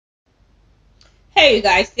Hey you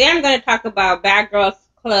guys, today I'm going to talk about Bad Girls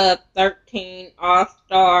Club 13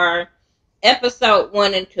 All-Star episode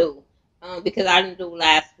 1 and 2 because I didn't do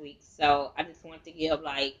last week, so I just want to give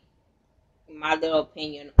like my little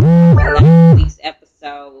opinion on last week's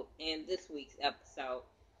episode and this week's episode.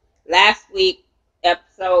 Last week,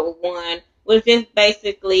 episode 1 was just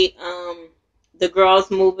basically the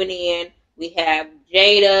girls moving in. We have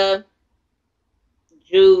Jada,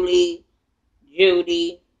 Julie,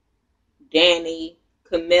 Judy, Danny,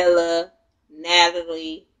 Camilla,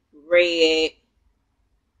 Natalie, Red,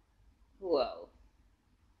 who else?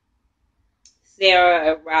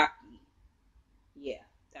 Sarah and Rocky. Yeah,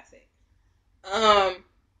 that's it. I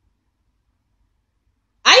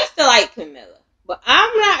used to like Camilla, but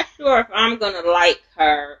I'm not sure if I'm gonna like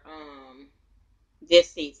her this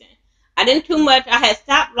season. I didn't too much. I had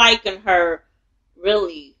stopped liking her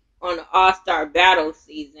really on the All Star Battle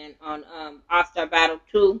season on All Star Battle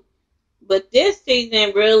 2. But this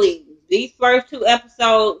season, really, these first 2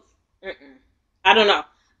 episodes, I don't know.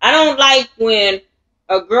 I don't like when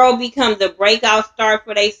a girl becomes a breakout star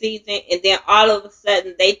for their season, and then all of a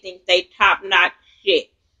sudden they think they top notch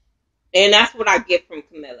shit, and that's what I get from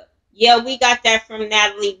Camilla. Yeah, we got that from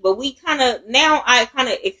Natalie, but I kind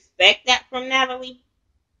of expect that from Natalie.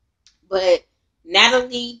 But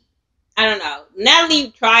Natalie, I don't know.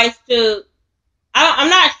 Natalie tries to. I'm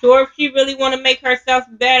not sure if she really want to make herself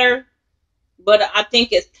better. But I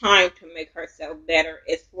think it's time to make herself better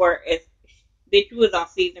as far as bitch was on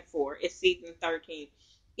season 4. It's season 13.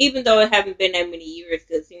 Even though it haven't been that many years,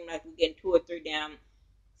 because it seems like we're getting 2 or 3 damn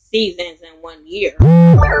seasons in 1 year.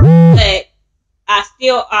 But I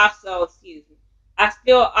still also think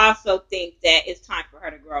that it's time for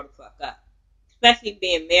her to grow the fuck up. Especially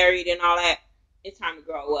being married and all that. It's time to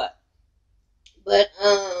grow up. But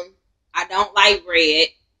I don't like Red.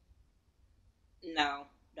 No,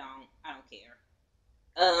 don't. I don't care.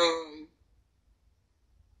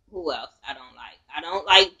 Who else I don't like? I don't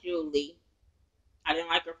like Julie. I didn't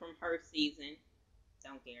like her from her season.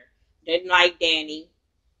 Don't care. Didn't like Danny.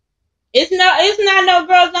 It's not no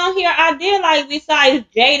girls on here I did like besides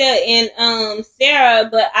Jada and Sarah,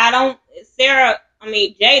 but Jada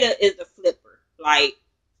is a flipper. Like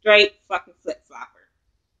straight fucking flip flopper.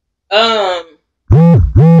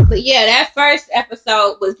 But yeah, that first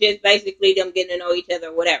episode was just basically them getting to know each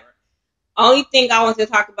other, whatever. Only thing I want to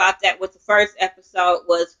talk about that was the first episode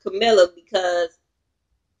was Camilla, because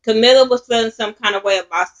Camilla was feeling some kind of way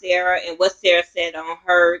about Sarah and what Sarah said on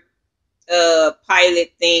her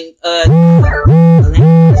pilot thing,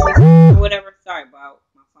 whatever. Sorry about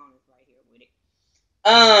my phone is right here with it.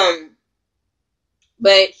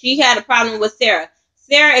 But she had a problem with Sarah.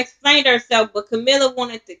 Sarah explained herself, but Camilla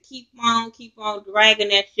wanted to keep on dragging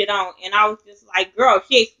that shit on, and I was just like, girl,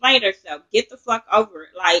 she explained herself. Get the fuck over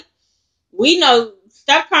it. Like, we know,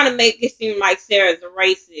 stop trying to make it seem like Sarah's a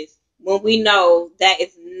racist when we know that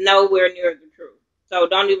is nowhere near the truth. So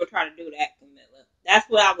don't even try to do that, Camilla. That's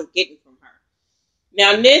what I was getting from her.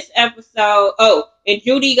 Now, in this episode, and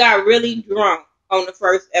Judy got really drunk on the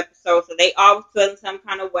first episode, so they all feeling some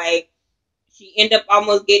kind of way. She ended up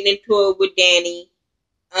almost getting into it with Danny,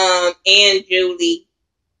 and Julie.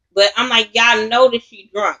 But I'm like, y'all know that she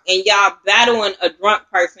drunk, and y'all battling a drunk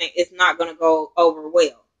person is not going to go over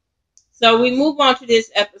well. So we move on to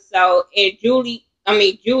this episode, and Judy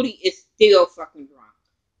is still fucking drunk.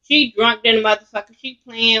 She drunk than a motherfucker. She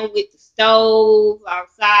playing with the stove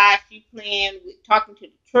outside. She playing with talking to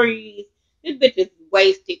the trees. This bitch is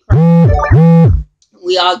wasted.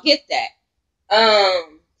 We all get that.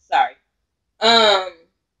 Sorry.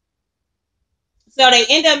 So they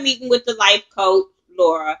end up meeting with the life coach,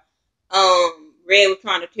 Laura. Red was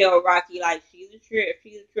trying to tell Rocky, like, she's a trip.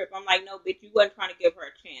 I'm like, no, bitch, you wasn't trying to give her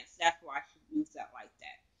a chance. That's why she moves out like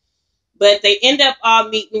that. But they end up all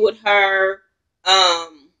meeting with her.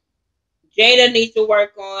 Jada needs to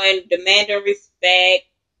work on demanding respect.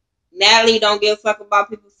 Natalie don't give a fuck about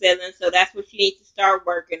people's feelings, so that's what she needs to start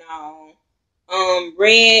working on.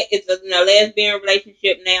 Red is in a lesbian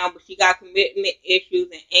relationship now, but she got commitment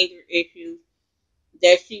issues and anger issues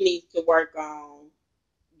that she needs to work on.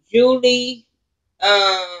 Julie,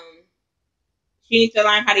 she needs to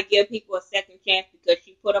learn how to give people a second chance because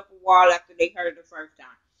she put up a wall after they heard her the first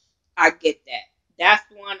time. I get that. That's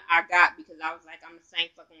the one I got because I was like, I'm the same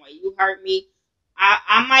fucking way. You hurt me.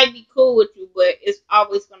 I might be cool with you, but it's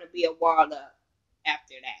always going to be a wall up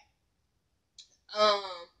after that.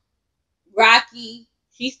 Rocky,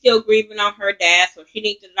 she's still grieving on her dad, so she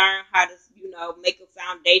needs to learn how to, make a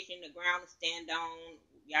foundation, the ground to stand on,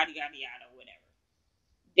 yada, yada, yada, whatever.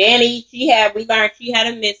 Danny, we learned she had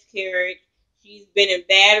a miscarriage. She's been in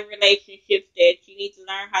bad relationships that she needs to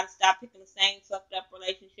learn how to stop picking the same fucked up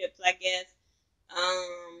relationships, I guess.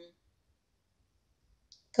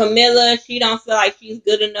 Camilla, she don't feel like she's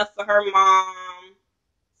good enough for her mom.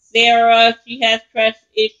 Sarah, she has trust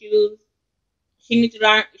issues. She needs to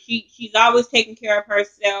learn. She's always taking care of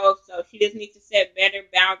herself, so she just needs to set better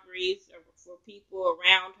boundaries for people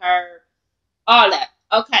around her. All that.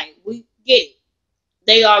 Okay, we get it.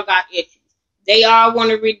 They all got issues. They all want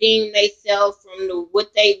to redeem themselves from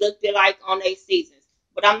what they looked like on their seasons.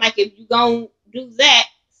 But I'm like, if you gonna do that,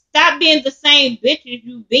 stop being the same bitches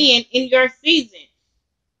you been in your season.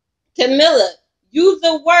 Camilla, you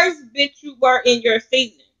the worst bitch you were in your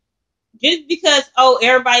season. Just because,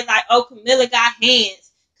 everybody's like, Camilla got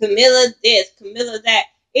hands, Camilla this, Camilla that,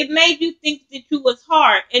 it made you think that you was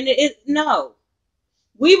hard. And no.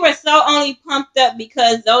 We were so only pumped up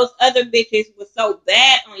because those other bitches were so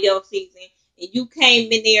bad on your season, and you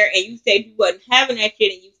came in there and you said you wasn't having that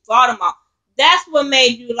shit and you fought them all. That's what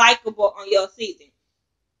made you likable on your season.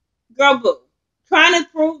 Girl, boo. Trying to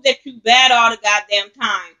prove that you bad all the goddamn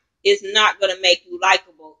time is not going to make you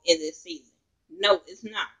likable in this season. No, it's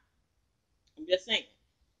not. I'm just saying.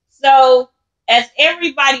 So, as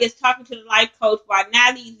everybody is talking to the life coach while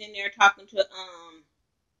Natalie's in there talking to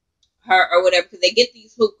her or whatever, because they get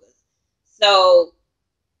these hookahs. So,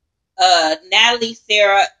 Natalie,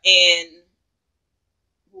 Sarah, and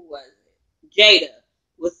who was it? Jada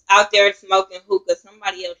was out there smoking hookah.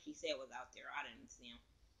 Somebody else she said was out there. I didn't see them.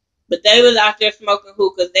 But they was out there smoking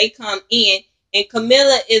hookahs. They come in, and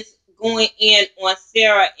Camilla is going in on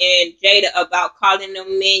Sarah and Jada about calling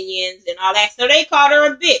them minions and all that. So they called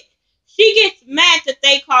her a bitch. She gets mad that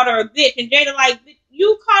they called her a bitch, and Jada like,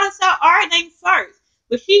 you called us out our name first.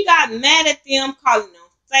 But she got mad at them, calling them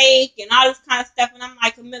fake and all this kind of stuff. And I'm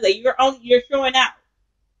like, Camilla, you're showing out.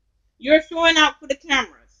 You're showing out for the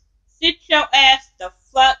cameras. Sit your ass the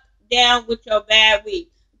fuck down with your bad weave.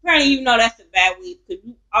 Apparently you know that's a bad weave because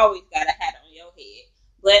you always got a hat on your head.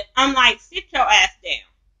 But I'm like, sit your ass down.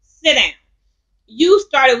 Sit down. You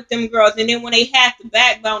started with them girls, and then when they had the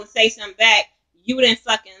backbone to say something back, you didn't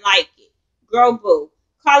fucking like it. Girl, boo.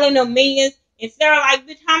 Calling them minions. And Sarah like,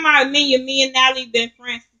 bitch, how am I a minion? Me and Natalie been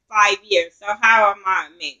friends for 5 years. So how am I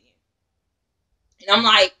a minion? And I'm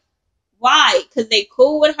like, why? Because they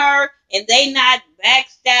cool with her and they not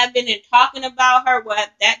backstabbing and talking about her. Well,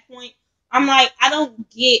 at that point, I'm like, I don't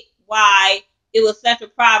get why it was such a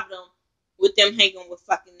problem with them hanging with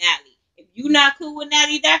fucking Natalie. If you not cool with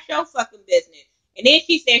Natalie, that's your fucking business. And then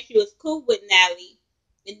she said she was cool with Natalie.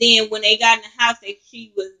 And then when they got in the house,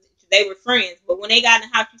 they were friends. But when they got in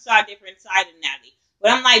the house, she saw a different side of Natalie.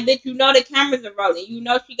 But I'm like, bitch, you know the cameras are rolling. You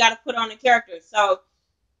know she got to put on a character. So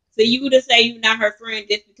for you to say you're not her friend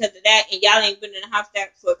just because of that, and y'all ain't been in the house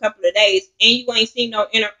for a couple of days, and you ain't seen no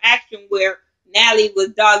interaction where Natalie was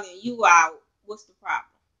dogging you out, what's the problem?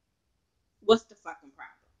 What's the fucking problem?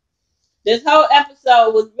 This whole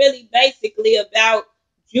episode was really basically about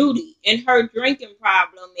Judy and her drinking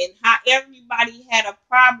problem and how everybody had a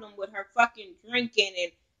problem with her fucking drinking,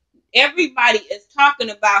 and everybody is talking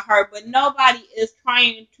about her, but nobody is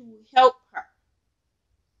trying to help her.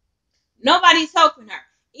 Nobody's helping her.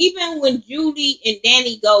 Even when Judy and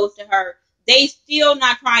Danny goes to her, they still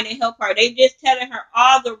not trying to help her. They just telling her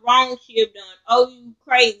all the wrong she have done. Oh, you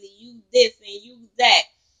crazy, you this and you that.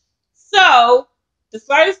 So, the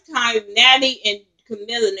first time Natalie and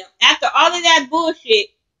Camilla, after all of that bullshit,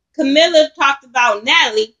 Camilla talked about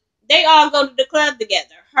Natalie, they all go to the club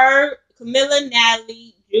together. Her, Camilla,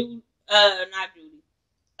 Natalie,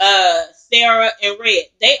 Sarah, and Red.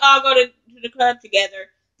 They all go to the club together.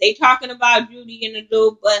 They talking about Judy in the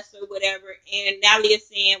little bus or whatever, and Natalie is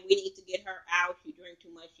saying we need to get her out. She drink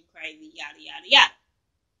too much. She crazy. Yada yada yada.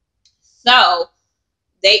 So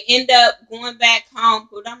they end up going back home.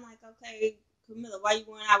 But I'm like, okay, Camilla, why you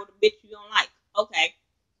going out with a bitch you don't like? Okay,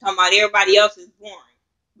 talking about everybody else is boring,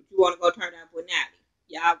 but you want to go turn up with Natalie.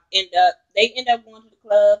 They end up going to the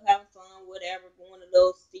club, having fun, whatever, going to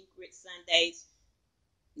little secret Sundays.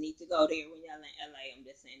 Need to go there when y'all in LA. I'm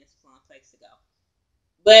just saying it's a fun place to go.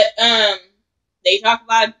 But they talk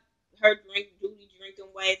about her Judy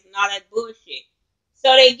drinking ways and all that bullshit.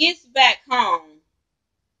 So they gets back home.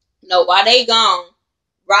 No, while they gone,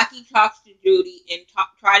 Rocky talks to Judy and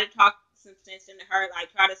try to talk some sense into her,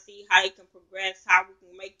 like try to see how they can progress, how we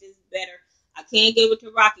can make this better. I can't give it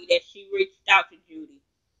to Rocky that she reached out to Judy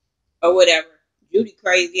or whatever. Judy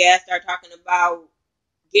crazy ass start talking about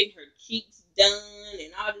getting her cheeks done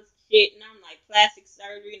and all this shit, and I'm like, plastic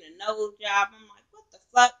surgery and a nose job. I'm like, what the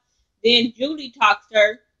fuck? Then Judy talks to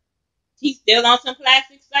her. She's still on some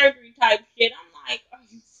plastic surgery type shit. I'm like, are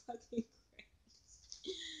you fucking crazy?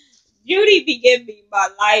 Judy be giving me my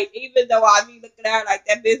life, even though I be looking at her like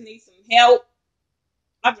that bitch needs some help.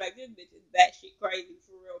 I'm like, this bitch is batshit crazy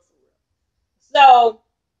for real, for real. So,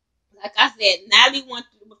 like I said, Natalie was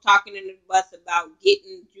talking in the bus about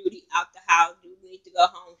getting Judy out the house. Judy needs to go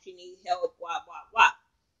home. She needs help. Blah blah blah.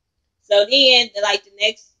 So then, like the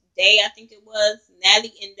next day, I think it was,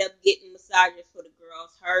 Natalie ended up getting massages for the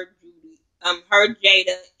girls. Her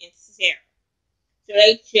Jada and Sarah. So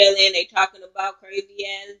they chilling, they talking about crazy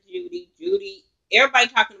ass Judy, everybody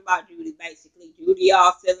talking about Judy basically. Judy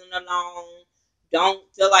all feeling alone, don't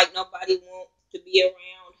feel like nobody wants to be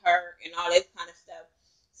around her and all that kind of stuff.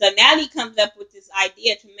 So Natalie comes up with this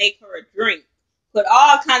idea to make her a drink. Put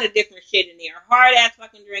all kind of different shit in there. Hard ass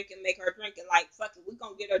fucking drink and make her drink it like, fuck it, we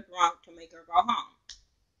gonna get her drunk to make her go home.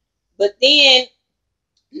 But then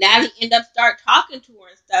Natalie ended up start talking to her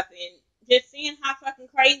and stuff and just seeing how fucking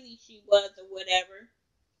crazy she was or whatever.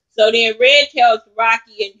 So then Red tells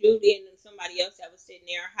Rocky and Judy and somebody else that was sitting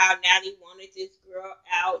there how Natalie wanted this girl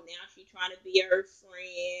out. Now she's trying to be her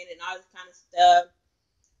friend and all this kind of stuff.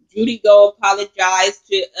 Judy go apologize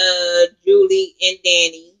to Julie and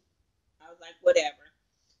Danny. I was like, whatever.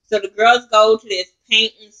 So the girls go to this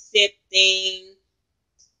paint and sip thing.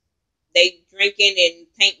 They drinking and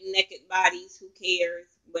painting naked bodies. Who cares?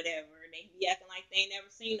 Whatever. They be acting like they ain't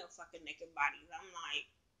never seen no fucking naked bodies. I'm like,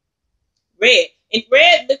 Red. And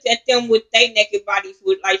Red looked at them with their naked bodies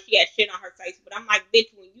with like she had shit on her face. But I'm like,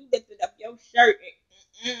 bitch, when you lifted up your shirt,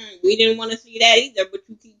 we didn't want to see that either. But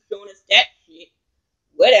you keep showing us that shit.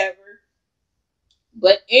 Whatever.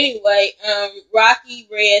 But anyway, Rocky,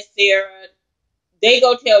 Red, Sarah, they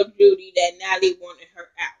go tell Judy that Natalie wanted her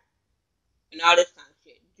out. And all this kind of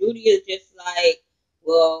shit. Judy is just like,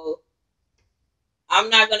 well, I'm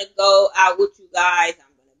not going to go out with you guys.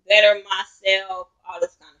 I'm going to better myself. All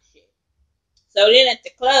this kind of shit. So then at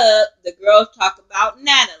the club, the girls talk about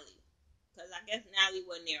Natalie. Because I guess Natalie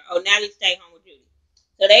wasn't there. Oh, Natalie stayed home with Judy.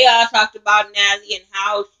 So they all talked about Natalie and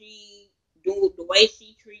how she do the way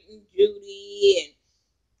she treating Judy and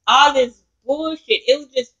all this bullshit. It was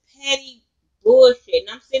just petty bullshit. And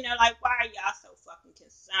I'm sitting there like, why are y'all so fucking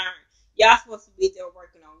concerned? Y'all supposed to be there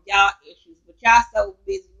working on y'all issues, but y'all so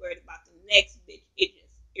busy worried about the next bitch. It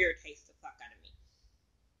just irritates the fuck out of me.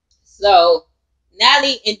 So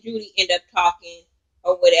Natalie and Judy end up talking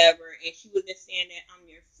or whatever, and she was just saying that I'm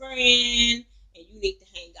your friend, and you need to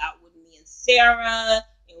hang out with me and Sarah,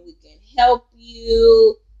 and we can help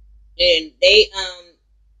you. And they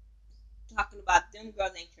talking about them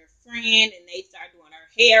girls ain't your friend, and they start doing her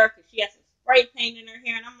hair because she has some spray paint in her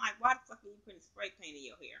hair, and I'm like, why the fuck are you putting spray paint in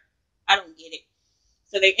your hair? I don't get it.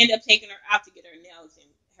 So they end up taking her out to get her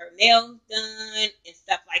nails done and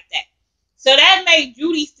stuff like that. So that made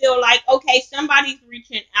Judy feel like, okay, somebody's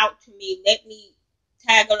reaching out to me. Let me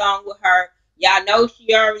tag along with her. Y'all know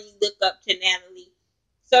she already looked up to Natalie.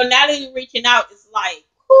 So Natalie reaching out is like,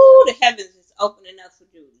 whoo, the heavens is opening up for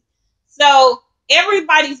Judy. So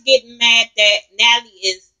everybody's getting mad that Natalie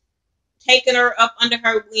is taking her up under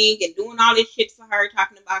her wing and doing all this shit for her,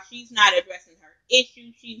 talking about she's not addressing her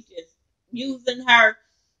issues. She's just using her.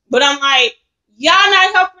 But I'm like, y'all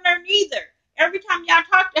not helping her neither. Every time y'all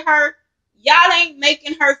talk to her, y'all ain't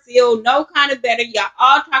making her feel no kind of better. Y'all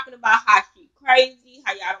all talking about how she crazy,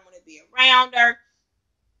 how y'all don't want to be around her.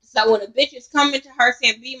 So when a bitch is coming to her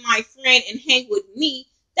saying, be my friend and hang with me,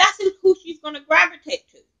 that's who she's going to gravitate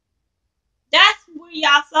to. That's where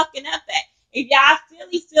y'all fucking up at. If y'all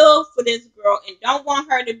really feel for this girl and don't want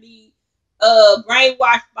her to be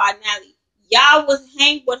brainwashed by Natalie, y'all would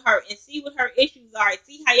hang with her and see what her issues are and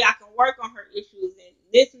see how y'all can work on her issues and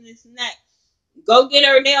this and that. Go get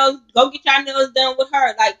her nails, go get y'all nails done with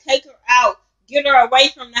her. Like, take her out. Get her away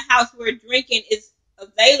from the house where drinking is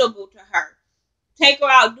available to her. Take her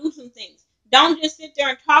out, do some things. Don't just sit there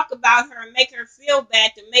and talk about her and make her feel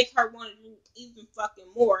bad to make her want to do even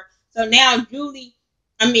fucking more. So now Natalie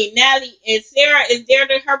and Sarah is there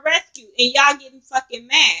to her rescue, and y'all getting fucking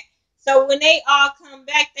mad. So when they all come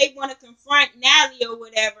back, they want to confront Natalie or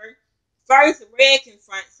whatever. First, Red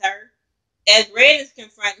confronts her. As Red is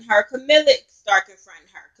confronting her, Camilla start confronting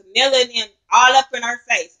her. Camilla and them all up in her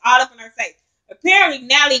face, Apparently,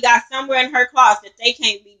 Natalie got somewhere in her closet that they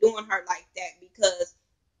can't be doing her like that because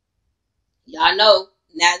y'all know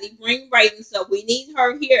Natalie bring ratings, so we need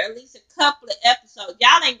her here at least a couple of episodes.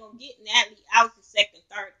 Y'all ain't gonna get Natalie out the second,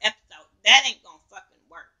 third episode. That ain't gonna fucking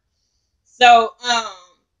work. So,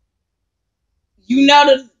 you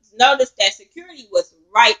notice that security was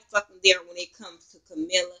right fucking there when it comes to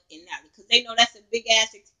Camilla and Natalie, because they know that's a big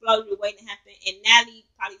ass explosion waiting to happen, and Natalie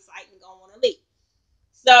probably fighting gonna want to leave.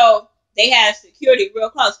 So they have security real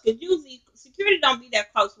close, because usually security don't be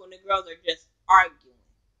that close when the girls are just arguing.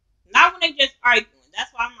 Not when they just arguing.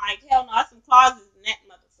 That's why I'm like, hell no, that's some clauses in that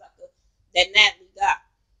motherfucker that Natalie got.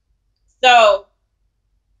 So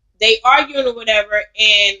they arguing or whatever,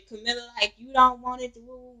 and Camilla like, you don't want it to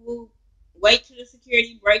woo woo. Wait till the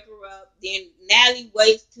security break her up. Then Natalie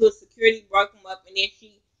waits till security broke them up, and then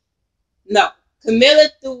no. Camilla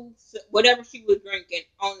threw whatever she was drinking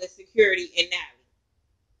on the security and Natalie.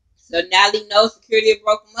 So Natalie knows security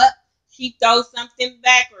broke them up. She throws something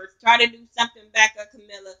back or try to do something back at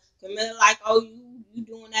Camilla. Camilla like, oh, you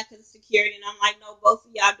doing that because of security. And I'm like, no, both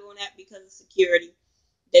of y'all doing that because of security.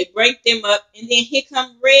 They break them up. And then here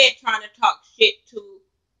come Red trying to talk shit to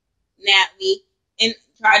Natalie and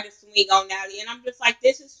tried to swing on Natalie. And I'm just like,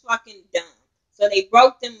 this is fucking dumb. So they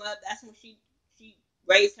broke them up. That's when she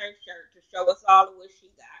raised her shirt to show us all what she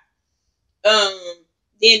got.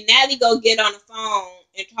 Then Natalie go get on the phone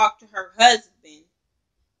and talk to her husband.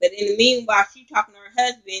 But in the meanwhile, she talking to her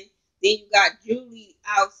husband. Then you got Julie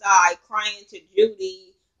outside crying to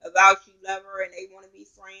Judy about she love her and they want to be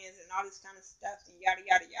friends and all this kind of stuff and yada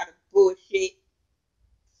yada yada bullshit.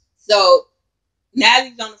 So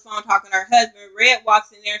Natalie's on the phone talking to her husband. Red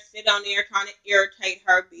walks in there, sit on there trying to irritate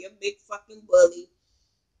her, be a big fucking bully.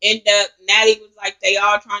 End up, Natalie was like, they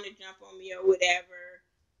all trying to jump on me or whatever.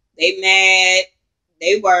 They mad.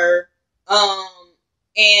 They were.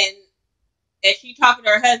 And as she talking to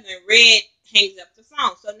her husband, Red hangs up the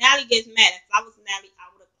phone. So Natalie gets mad. If I was Natalie, I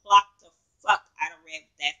would have clocked the fuck out of Red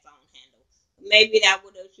with that phone handle. Maybe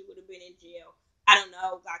she would have been in jail. I don't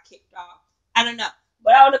know. Got kicked off. I don't know.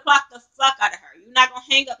 But I would have clocked the fuck out of her. You're not gonna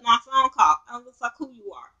hang up my phone call. I don't give a fuck who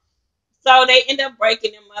you are. So they end up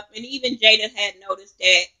breaking them up, and even Jada had noticed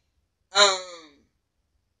that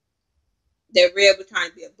Red was trying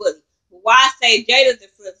to be a bully. But why I say Jada's the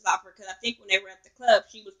flip flopper? Because I think when they were at the club,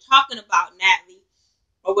 she was talking about Natalie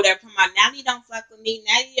or whatever, talking about Natalie don't fuck with me,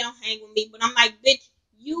 Natalie don't hang with me. But I'm like, bitch,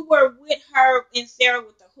 you were with her and Sarah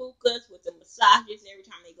with the hookahs, with the massages every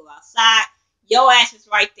time they go outside. Your ass is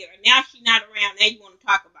right there. Now she's not around. Now you want to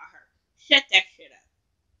talk about her. Shut that shit up.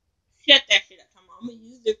 Shut that shit up. I'm going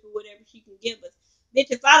to use it for whatever she can give us.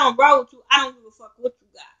 Bitch, if I don't roll with you, I don't give a fuck what you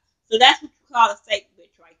got. So that's what you call a fake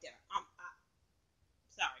bitch right there. I'm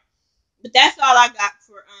sorry. But that's all I got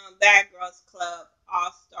for Bad Girls Club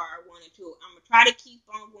All Star 1 and 2. I'm going to try to keep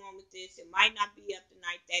on going with this. It might not be up the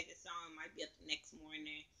night that the song might be up the next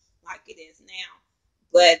morning like it is now.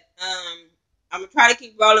 But I'm going to try to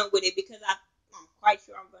keep rolling with it because I'm quite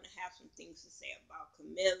sure I'm going to have some things to say about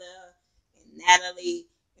Camilla and Natalie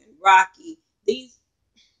and Rocky.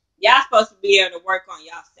 Y'all supposed to be able to work on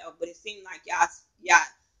y'allself, but it seems like y'all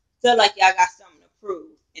feel like y'all got something to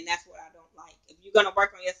prove, and that's what I don't like. If you're gonna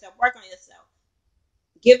work on yourself, work on yourself.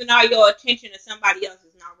 Giving all your attention to somebody else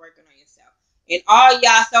is not working on yourself. And all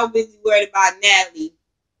y'all so busy worried about Natalie,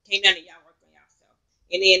 can't none of y'all work on yourself.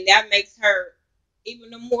 And then that makes her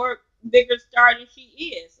even a more bigger star than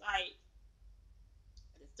she is. Like,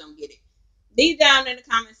 I just don't get it. Leave down in the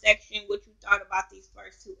comment section what you thought about these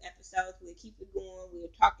first 2 episodes. We'll keep it going.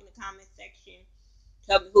 We'll talk in the comment section.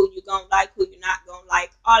 Tell me who you're gonna like, who you're not gonna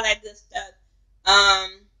like, all that good stuff.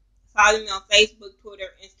 Follow me on Facebook,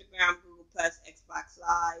 Twitter, Instagram, Google Plus, Xbox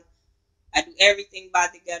Live. I do everything by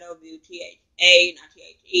the Ghetto View, THA, not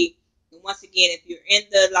THE. And once again, if you're in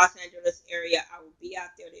the Los Angeles area, I will be out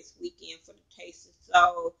there this weekend for the Taste of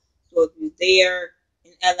Soul. So if you're there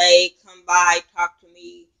in LA, come by, talk to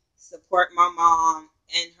me, support my mom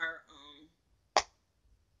and her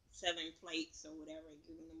selling plates or whatever,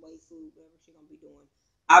 giving them away food, whatever she's gonna be doing.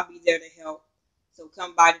 I'll be there to help. So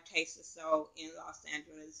come by the Taste of Soul in Los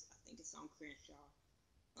Angeles. I think it's on Crenshaw.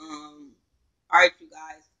 Alright, you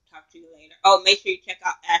guys. Talk to you later. Oh, make sure you check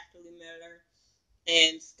out Ashley Miller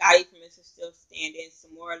and Scotty from Mr. Still Standing.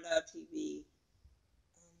 Some more Love TV.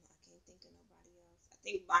 I can't think of nobody else. I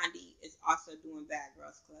think Bondi is also doing Bad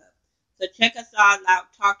Girls Club. So check us all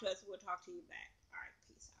out. Talk to us. We'll talk to you back.